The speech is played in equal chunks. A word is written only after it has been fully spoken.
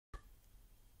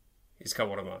iska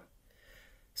warama.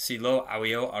 Si loo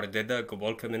caawiyo ardayda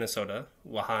gobolka Minnesota,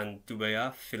 waxaan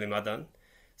duubayaa filimadan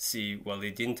si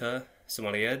waalidiinta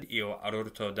Soomaaliyeed iyo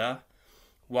carruurtooda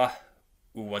wax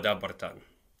u wada bartaan.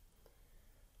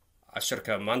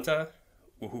 Casharka maanta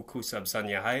wuxuu ku saabsan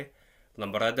yahay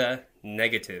lambarada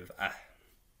negative ah.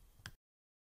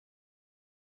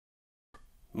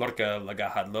 Marka laga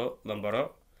hadlo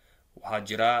lambaro, waxaa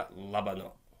jira laba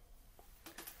nooc: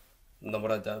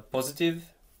 lambarada positive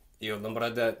iyo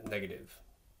lambarada negative.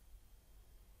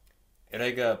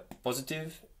 Ereyga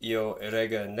positive iyo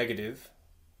ereyga negative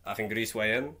af Ingiriis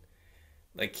waayaan,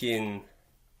 laakiin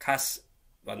kaas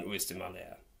baan u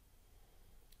isticmaalayaa.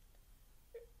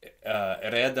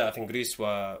 Ereyada af Ingiriis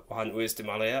waxaan u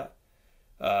isticmaalayaa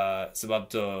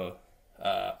sababto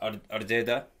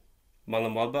ardayda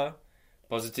maalin walba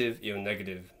positive iyo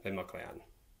negative bay maqlayaan.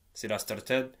 Sidaas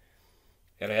darteed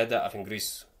ereyada af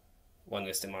Ingiriis waan u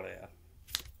isticmaalayaa.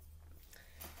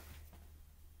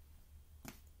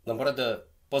 Lambarada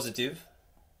positive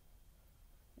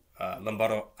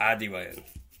lambaro caadi waayaan.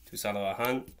 Tusaale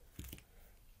ahaan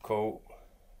 1,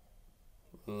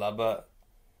 2,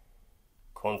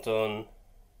 50,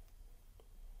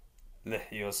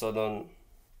 36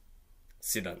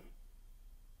 sidan.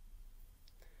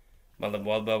 Maalin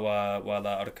walba waa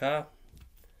la arkaa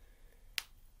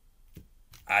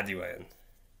caadi waayaan.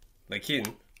 Laakiin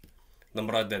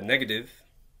lambarada negative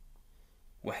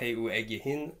waxay u eg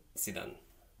yihiin sidan.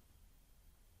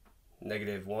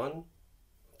 -1,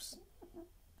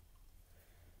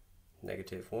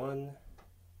 -1,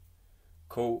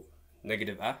 kow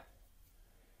negative ah,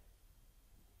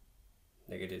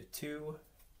 -2,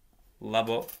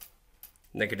 labo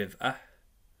negative ah,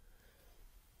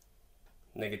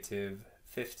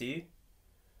 -50,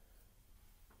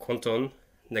 konton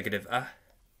negative ah,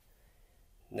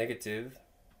 -36,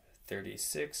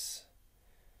 36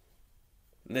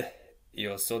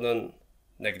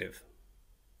 negative.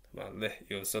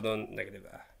 36 negative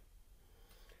ah.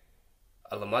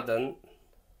 Calaamadan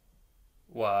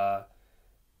waa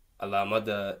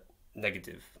calaamada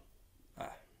negative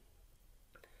ah.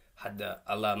 Hadda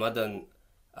calaamadan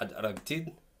aad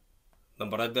aragtid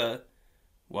lambarada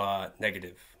waa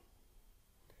negative.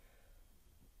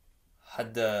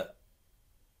 Hadda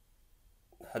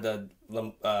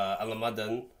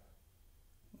calaamadan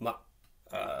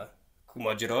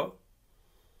kuma jiro,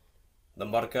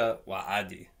 lambarka waa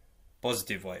caadi,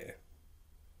 positive waaye.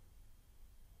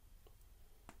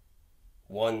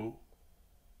 1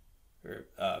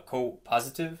 kow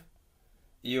positive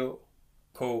iyo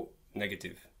kow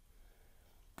negative.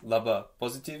 Laba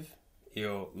positive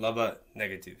iyo laba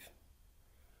negative.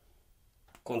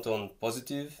 Konton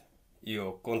positive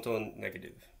iyo konton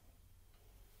negative.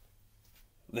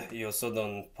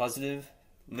 36 positive,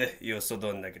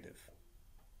 36 negative.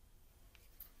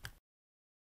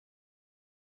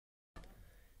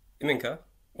 Iminka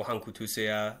waxaan ku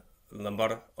tusayaa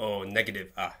lambar oo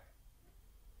negative ah.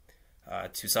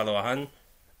 Tusaale ahaan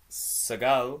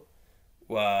 9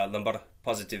 waa lambar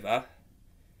positive ah,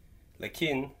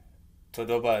 laakiin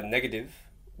 7 negative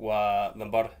waa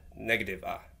lambar negative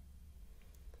ah.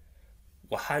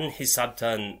 Waxaan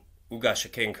xisaabtan uga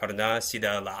shaqayn karnaa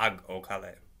sida lacag oo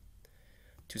kale.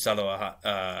 Tusaale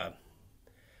ahaan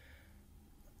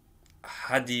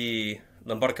haddii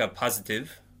lambarka positive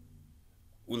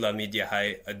u la mid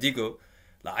yahay adigoo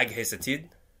lacag haysatid,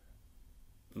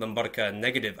 lambarka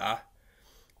negative ah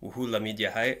wuxuu la mid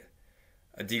yahay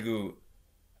adigoo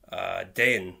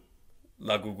dayn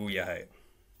lagugu yahay.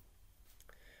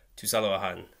 Tusaale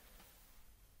ahaan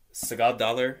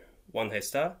 $9 waan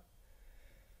haystaa,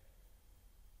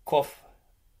 qof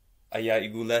ayaa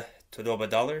igu leh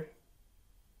 $7,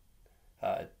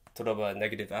 7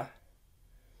 negative ah.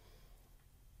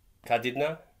 Kadibna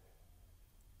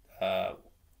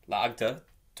lacagta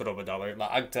 $7,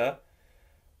 lacagta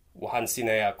waxaan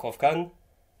siinayaa qofkan.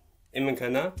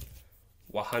 Iminkana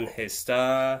waxaan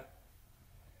haystaa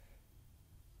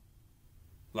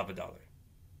 $2.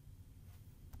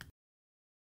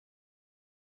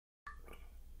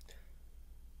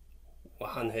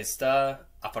 Waxaan haystaa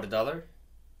 $4,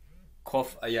 qof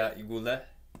ayaa igu leh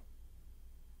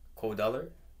 $1.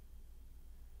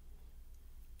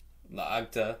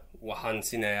 Lacagta waxaan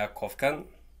siinayaa qofkan.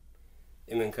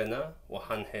 Iminkana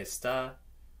waxaan haystaa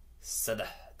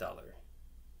 $3.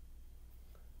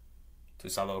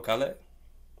 Tusaale oo kale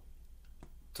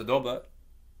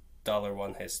 $7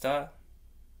 waan haystaa,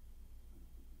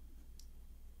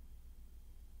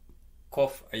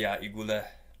 qof ayaa igu leh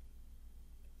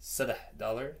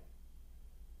 $3.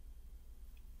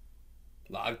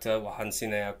 lacagta waxaan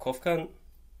siinayaa qofkan.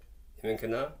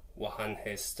 iminkana waxaan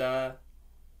haystaa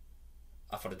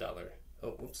 $4.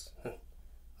 Oh, oops.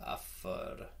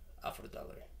 $4.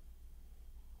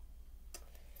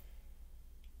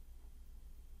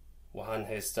 Waxaan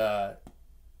haystaa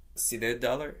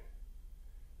 $8.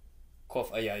 Qof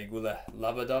ayaa igu leh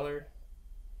 $2.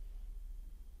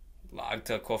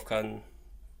 lacagta qofkan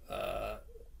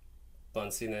baan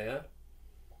siinayaa.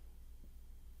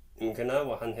 Iminkana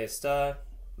waxaan haystaa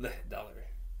 $6.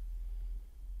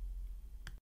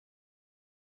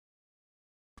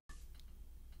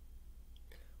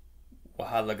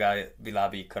 waxaa laga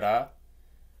bilaabi karaa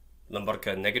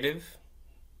lambarka negative.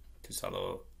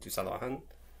 tusaale ahaan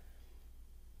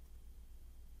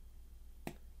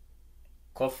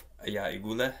qof ayaa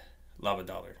igu leh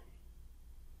 $2.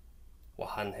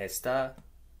 waxaan haystaa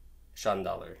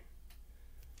 $5.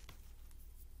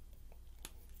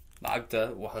 lacagta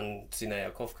waxaan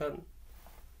siinayaa qofkan.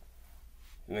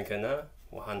 iminkana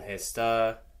waxaan haystaa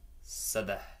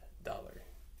 $3.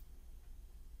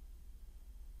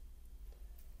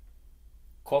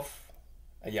 qof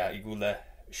ayaa igu leh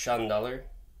 $5.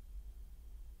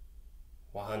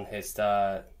 waxaan haystaa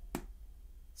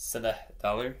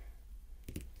 $3.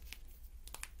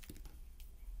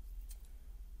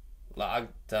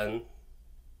 lacagtan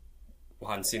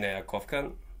waxaan siinayaa qofkan.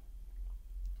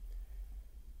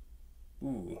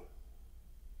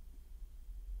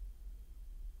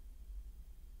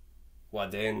 waa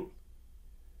deen.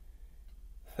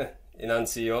 inaan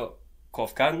siiyo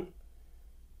qofkan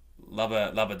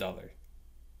 $2.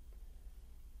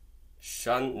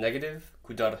 5 negative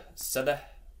ku dar 3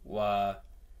 waa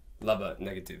 2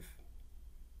 negative.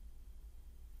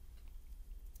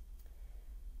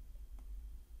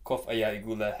 qof ayaa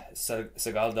igu leh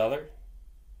 $9.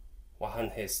 waxaan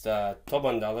haystaa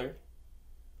 $10.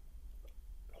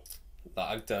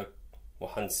 lacagta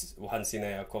waxaan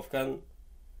siinayaa qofkan.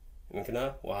 iminkana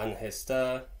waxaan haystaa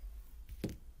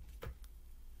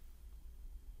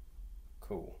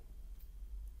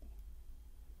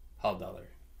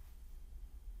 $1.